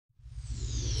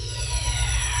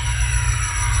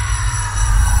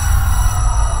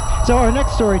So our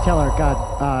next storyteller,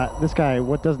 this guy,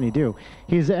 what doesn't he do?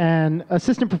 He's an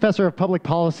assistant professor of public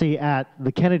policy at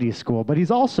the Kennedy School, but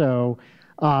he's also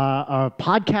a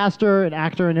podcaster, an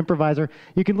actor, an improviser.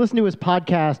 You can listen to his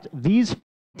podcast, These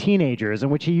Teenagers, in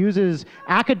which he uses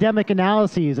academic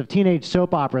analyses of teenage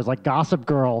soap operas like Gossip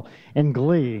Girl and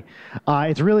Glee.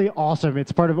 It's really awesome.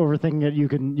 It's part of Overthinking It. You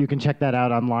can check that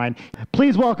out online.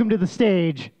 Please welcome to the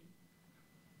stage,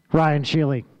 Ryan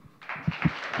Sheeley.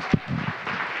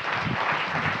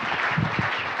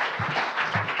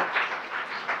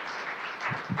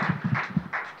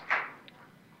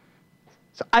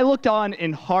 So I looked on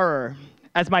in horror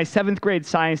as my 7th grade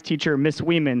science teacher, Miss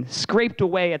Weeman, scraped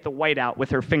away at the whiteout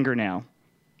with her fingernail.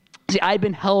 See, I'd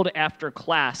been held after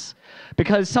class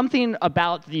because something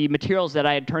about the materials that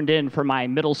I had turned in for my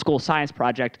middle school science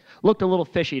project looked a little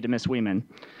fishy to Miss Weeman.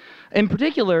 In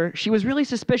particular, she was really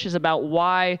suspicious about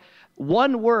why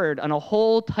one word on a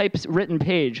whole typewritten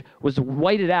page was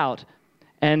whited out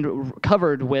and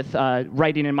covered with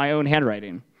writing in my own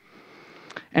handwriting.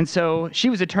 And so she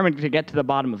was determined to get to the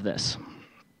bottom of this.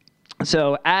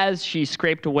 So as she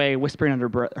scraped away, whispering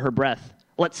under her breath,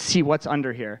 "Let's see what's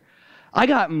under here," I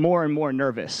got more and more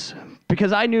nervous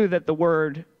because I knew that the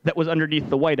word that was underneath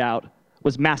the whiteout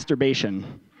was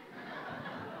masturbation.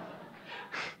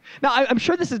 Now, I'm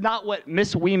sure this is not what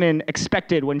Miss Weeman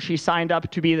expected when she signed up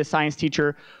to be the science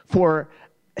teacher for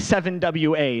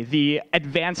 7WA, the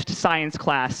advanced science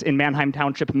class in Manheim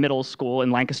Township Middle School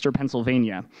in Lancaster,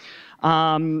 Pennsylvania.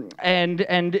 And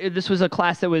this was a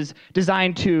class that was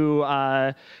designed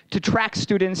to track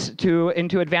students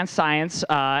into advanced science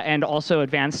and also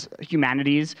advanced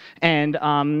humanities and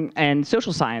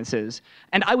social sciences.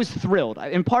 And I was thrilled,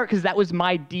 in part because that was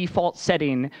my default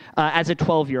setting as a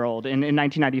 12-year-old in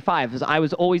 1995. I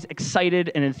was always excited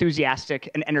and enthusiastic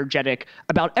and energetic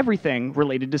about everything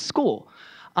related to school.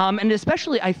 And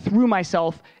especially, I threw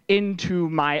myself into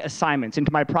my assignments,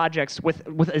 into my projects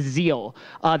with a zeal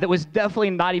that was definitely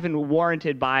not even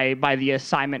warranted by the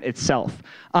assignment itself.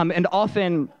 And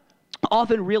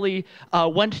often really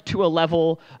went to a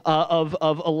level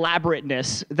of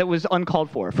elaborateness that was uncalled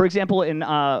for. For example, in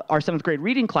our 7th grade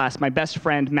reading class, my best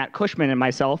friend, Matt Cushman, and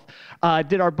myself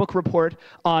did our book report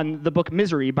on the book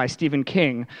Misery by Stephen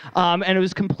King. And it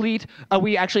was complete.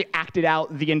 We actually acted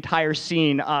out the entire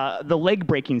scene, the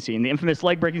leg-breaking scene, the infamous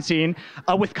leg-breaking scene,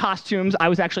 with costumes. I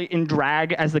was actually in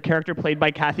drag as the character played by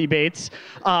Kathy Bates.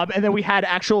 And then we had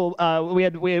actual,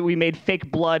 we made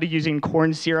fake blood using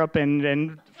corn syrup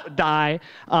and dye,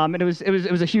 and it was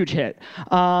a huge hit.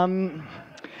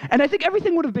 And I think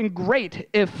everything would have been great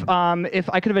if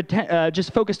I could have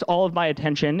just focused all of my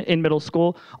attention in middle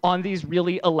school on these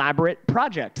really elaborate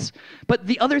projects. But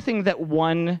the other thing that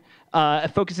one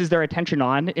focuses their attention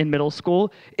on in middle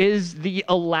school is the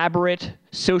elaborate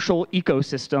social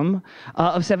ecosystem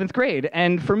of 7th grade.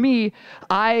 And for me,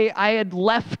 I had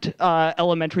left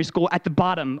elementary school at the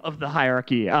bottom of the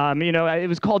hierarchy. It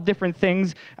was called different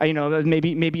things.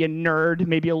 Maybe a nerd,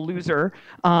 maybe a loser.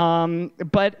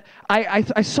 But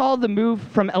I saw the move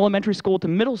from elementary school to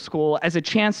middle school as a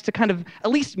chance to kind of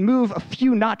at least move a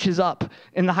few notches up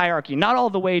in the hierarchy. Not all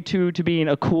the way to being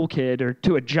a cool kid or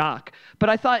to a jock. But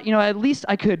I thought, at least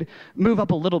I could move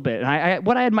up a little bit. And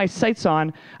what I had my sights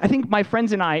on, I think my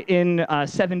friends and I in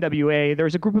 7WA, there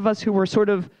was a group of us who were sort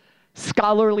of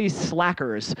scholarly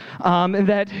slackers.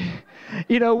 That,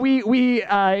 it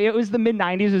was the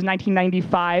mid-90s, it was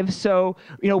 1995, so,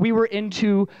 we were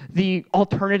into the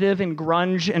alternative and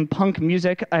grunge and punk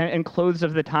music and clothes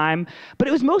of the time, but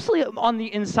it was mostly on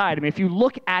the inside. I mean, if you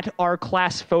look at our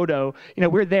class photo,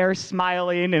 we're there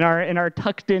smiling in our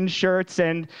tucked-in shirts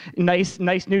and nice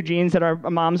new jeans that our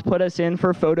moms put us in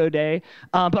for photo day,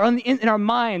 but in our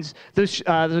minds, those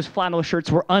flannel shirts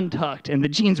were untucked and the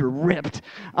jeans were ripped.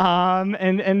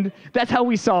 And that's how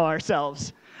we saw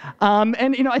ourselves.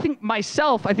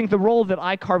 I think the role that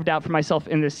I carved out for myself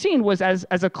in this scene was as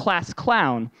a class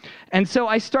clown. And so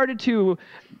I started to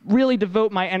really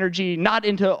devote my energy not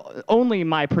into only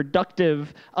my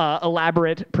productive,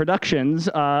 elaborate productions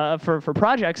for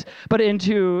projects, but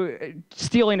into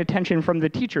stealing attention from the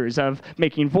teachers of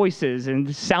making voices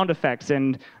and sound effects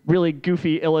and really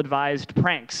goofy, ill-advised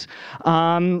pranks.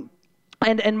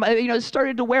 And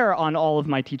started to wear on all of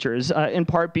my teachers, in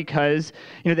part because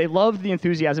they loved the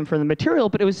enthusiasm for the material,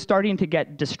 but it was starting to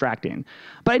get distracting.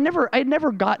 But I'd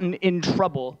never gotten in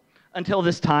trouble until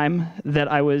this time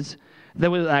that I was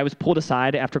pulled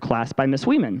aside after class by Miss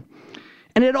Weeman.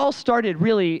 And it all started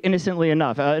really innocently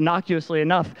enough, innocuously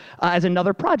enough, as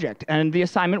another project. And the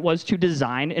assignment was to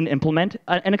design and implement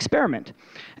an experiment.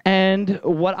 And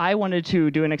what I wanted to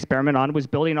do an experiment on was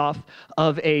building off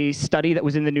of a study that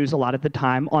was in the news a lot at the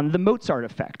time on the Mozart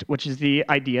effect, which is the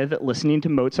idea that listening to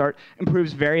Mozart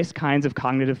improves various kinds of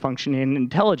cognitive functioning and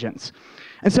intelligence.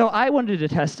 And so I wanted to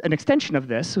test an extension of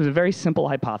this. It was a very simple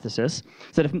hypothesis,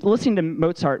 that if listening to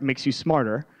Mozart makes you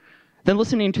smarter, then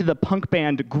listening to the punk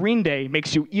band Green Day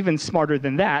makes you even smarter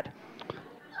than that,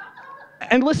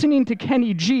 and listening to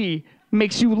Kenny G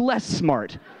makes you less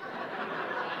smart.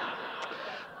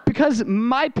 Because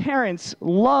my parents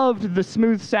loved the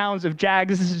smooth sounds of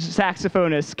jazz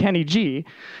saxophonist Kenny G,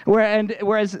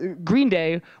 whereas Green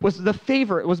Day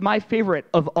was my favorite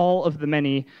of all of the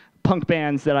many punk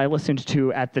bands that I listened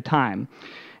to at the time.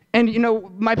 And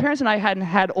my parents and I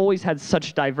hadn't always had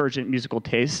such divergent musical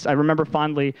tastes. I remember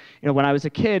fondly, when I was a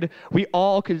kid, we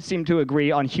all could seem to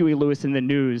agree on Huey Lewis and the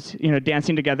News,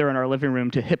 dancing together in our living room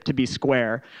to Hip to Be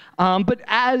Square. But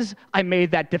as I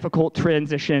made that difficult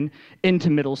transition into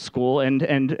middle school and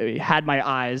had my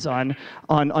eyes on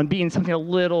being something a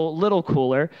little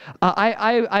cooler,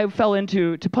 I fell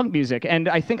into punk music, and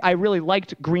I think I really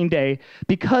liked Green Day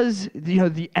because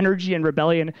the energy and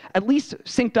rebellion at least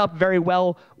synced up very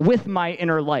well with my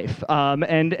inner life,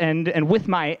 and with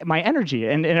my energy,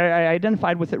 and I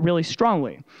identified with it really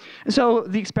strongly. And so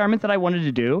the experiment that I wanted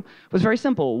to do was very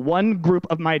simple. One group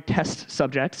of my test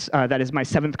subjects, that is my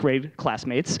 7th grade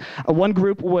classmates, one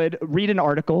group would read an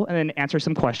article and then answer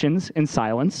some questions in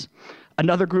silence.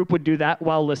 Another group would do that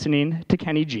while listening to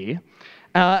Kenny G.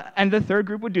 And the third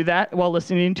group would do that while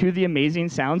listening to the amazing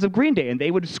sounds of Green Day, and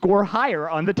they would score higher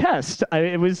on the test.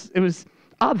 It was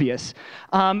obvious.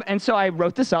 And so I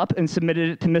wrote this up and submitted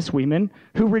it to Miss Weeman,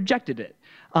 who rejected it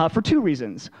for 2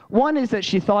 reasons. One is that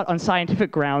she thought on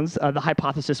scientific grounds the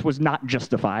hypothesis was not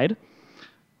justified.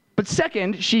 But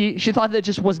second, she thought that it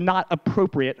just was not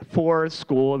appropriate for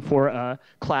school and for a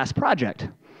class project.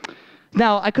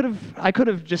 Now, I could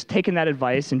have just taken that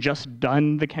advice and just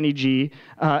done the Kenny G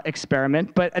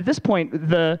experiment, but at this point,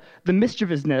 the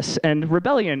mischievousness and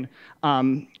rebellion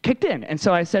kicked in. And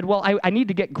so I said, well, I need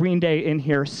to get Green Day in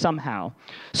here somehow.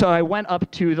 So I went up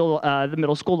to the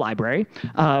middle school library,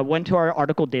 went to our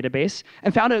article database,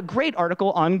 and found a great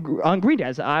article on Green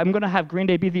Day. I'm going to have Green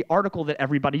Day be the article that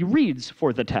everybody reads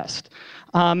for the test.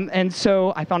 And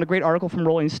so I found a great article from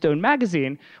Rolling Stone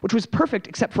magazine, which was perfect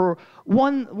except for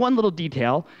one little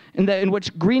detail in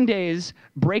which Green Day's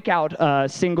breakout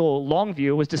single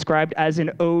Longview was described as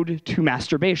an ode to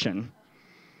masturbation.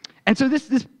 And so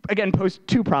this again posed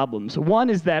 2 problems. One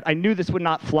is that I knew this would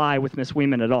not fly with Miss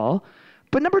Weeman at all.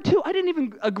 But number 2, I didn't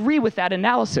even agree with that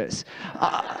analysis.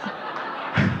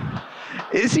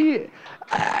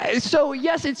 So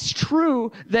yes, it's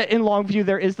true that in Longview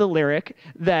there is the lyric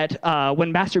that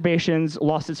when masturbation's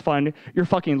lost its fun, you're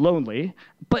fucking lonely.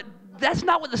 But that's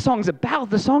not what the song's about.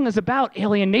 The song is about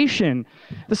alienation.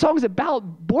 The song's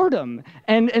about boredom.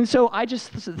 And so I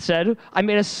just said, I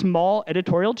made a small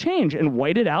editorial change and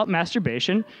whited out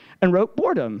masturbation and wrote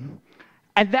boredom.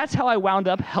 And that's how I wound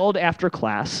up held after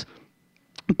class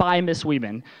by Miss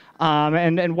Weeman.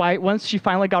 And once she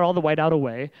finally got all the whiteout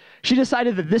away, she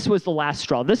decided that this was the last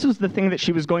straw. This was the thing that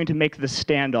she was going to make the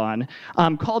stand on.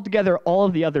 Called together all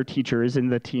of the other teachers in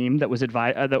the team that was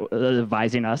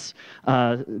advising us,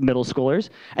 middle schoolers,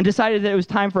 and decided that it was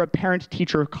time for a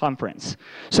parent-teacher conference.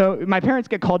 So my parents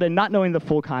get called in, not knowing the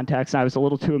full context, and I was a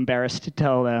little too embarrassed to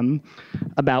tell them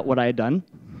about what I had done.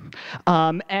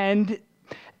 And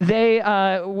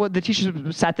the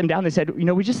teachers sat them down. They said,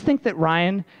 we just think that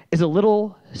Ryan is a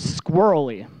little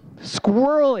squirrely.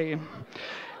 Squirrely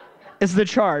is the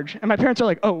charge. And my parents are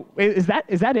like, oh, is that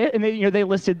it? And they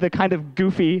listed the kind of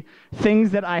goofy things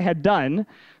that I had done.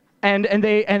 And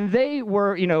they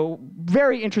were,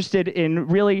 very interested in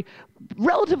really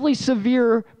relatively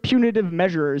severe punitive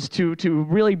measures to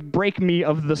really break me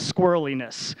of the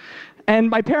squirreliness.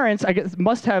 And my parents, I guess,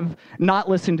 must have not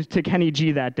listened to Kenny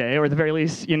G that day, or at the very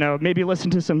least, maybe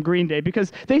listened to some Green Day,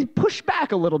 because they pushed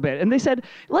back a little bit and they said,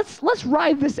 let's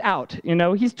ride this out.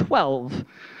 He's 12.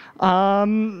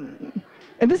 And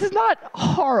this is not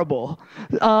horrible.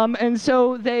 And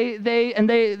so they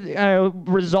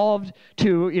resolved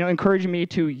to encourage me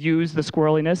to use the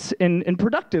squirreliness in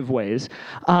productive ways.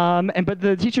 But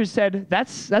the teachers said,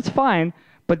 that's fine,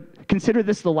 but consider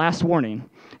this the last warning.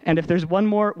 And if there's one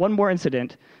more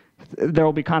incident, there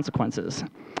will be consequences.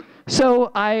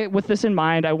 So with this in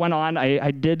mind, I went on.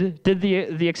 I did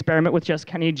the experiment with just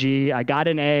Kenny G. I got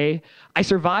an A. I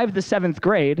survived the 7th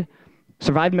grade,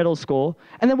 survived middle school,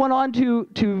 and then went on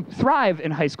to thrive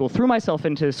in high school, threw myself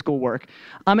into schoolwork.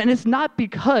 And it's not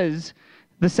because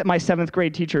my 7th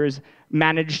grade teachers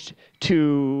managed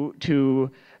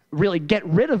to really get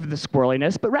rid of the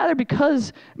squirreliness, but rather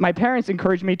because my parents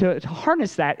encouraged me to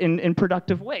harness that in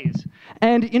productive ways.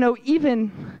 And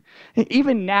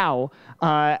even now,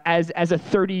 as a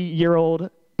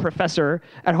 30-year-old professor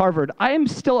at Harvard, I am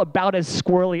still about as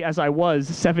squirrely as I was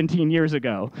 17 years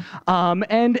ago,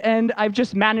 and I've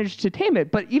just managed to tame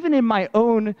it. But even in my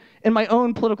own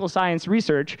political science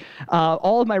research,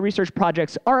 all of my research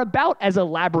projects are about as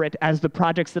elaborate as the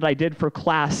projects that I did for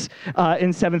class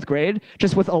in 7th grade,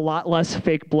 just with a lot less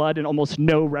fake blood and almost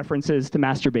no references to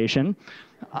masturbation.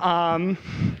 And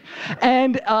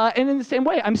in the same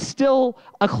way, I'm still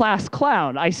a class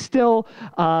clown. I still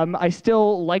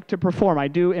like to perform. I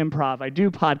do improv. I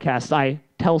do podcasts. I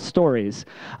tell stories.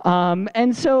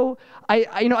 And so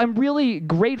I'm really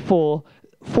grateful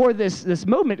for this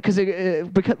moment because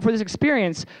for this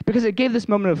experience, because it gave this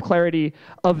moment of clarity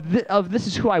of this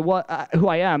is who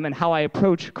I am and how I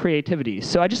approach creativity.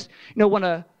 So I just want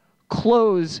to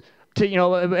close to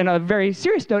in a very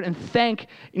serious note and thank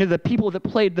the people that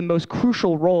played the most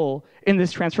crucial role in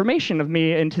this transformation of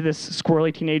me into this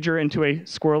squirrely teenager into a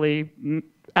squirrely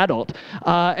adult.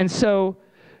 And so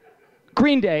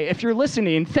Green Day, if you're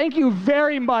listening, thank you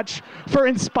very much for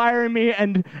inspiring me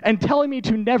and telling me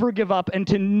to never give up and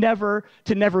to never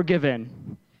give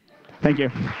in. Thank you.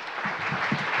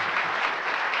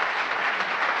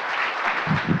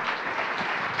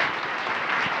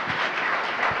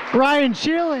 Ryan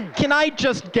Sheeley. Can I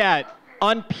just get,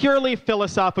 on purely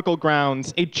philosophical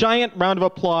grounds, a giant round of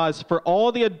applause for all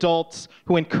the adults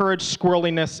who encourage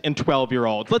squirreliness in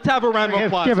 12-year-olds? Let's have a round of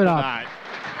applause give it for up. that.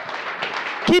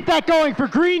 Keep that going for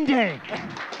Green Day.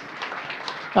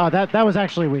 Oh, that was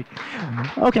actually weak.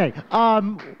 Okay,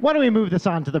 why don't we move this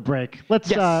on to the break? Let's.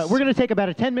 Yes. We're going to take about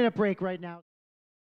a 10-minute break right now.